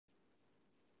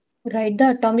Write the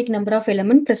atomic number of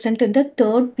element present in the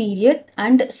third period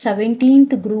and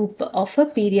 17th group of a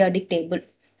periodic table.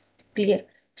 Clear?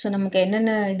 So நமக்கு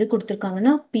என்னென்ன இது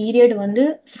கொடுத்துருக்காங்கன்னா period வந்து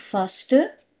first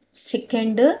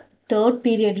second third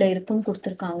பீரியடில் இருக்குன்னு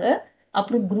கொடுத்துருக்காங்க.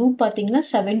 அப்புறம் குரூப் பார்த்தீங்கன்னா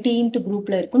 17th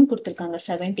குரூப்பில் இருக்குன்னு கொடுத்துருக்காங்க.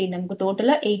 17 நமக்கு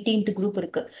டோட்டலாக 18th குரூப்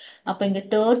இருக்குது. அப்போ இங்கே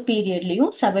தேர்ட்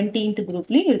பீரியட்லேயும் 17th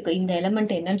குரூப்லேயும் இருக்குது. இந்த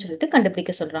எலமெண்ட் என்னன்னு சொல்லிட்டு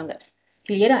கண்டுபிடிக்க சொல்கிறாங்க.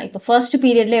 கிளியரா? இப்போ ஃபர்ஸ்ட்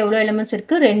பீரியட்ல எவ்வளோ எலிமெண்ட்ஸ்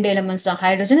இருக்கு? 2 எலிமெண்ட்ஸ் தான்,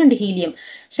 ஹைட்ரஜன் அண்ட் ஹீலியம்.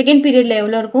 செகண்ட் பீரியட்ல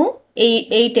எவ்வளோ இருக்கும்?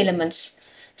 8 எலிமெண்ட்ஸ்.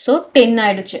 ஸோ 10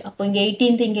 ஆயிடுச்சு. அப்போ இங்கே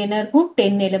 18th இங்கே என்ன இருக்கும்?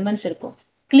 10 எலிமெண்ட்ஸ் இருக்கும்.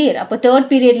 கிளியர்? அப்போ தேர்ட்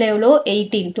பீரியட்ல எவ்வளோ?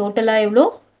 18. டோட்டலா எவ்வளோ?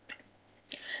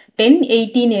 10,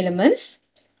 18 எலிமெண்ட்ஸ்.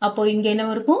 அப்போ இங்க என்ன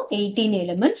இருக்கும்? 18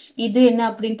 எலிமெண்ட்ஸ். இது என்ன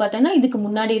அப்படின்னு பார்த்தோம்னா இதுக்கு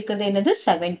முன்னாடி இருக்கிறது என்னது?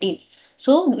 17.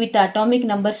 So with atomic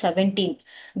number 17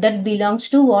 that belongs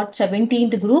to what?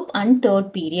 17th group and third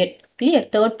period. Clear?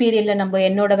 Third periodல நம்ம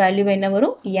என்னோட வேல்யூ என்ன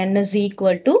வரும்? n is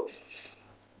equal to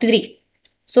 3.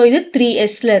 So இது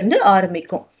 3sல இருந்து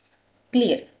ஆரம்பிக்கும்.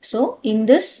 Clear? So in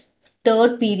this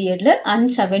third periodல and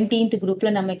 17th groupல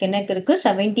நமக்கு என்ன இருக்கு?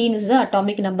 17 is the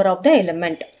atomic number of the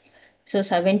element. So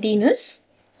 17 is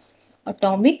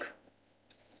atomic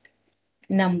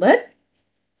number.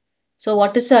 So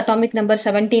what is the atomic number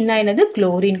 17? Na enadhu?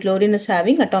 Chlorine. Chlorine is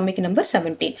having atomic number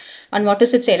 17. And what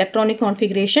is its electronic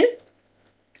configuration?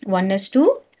 1s2,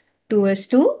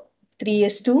 2s2,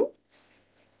 3s2.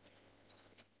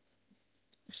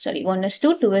 Sorry,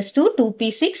 1s2, 2s2,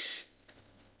 2p6,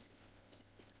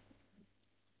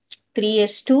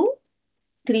 3s2,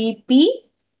 3p.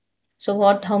 So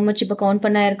what? How much ipa count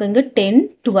panna irukanga? 10,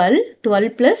 12.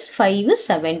 12 plus 5 is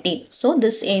 17. So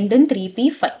this end in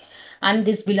 3p5. And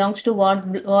this belongs to what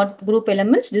group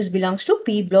elements? This belongs to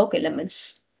p block elements.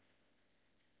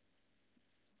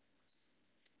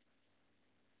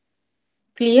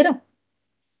 Clear?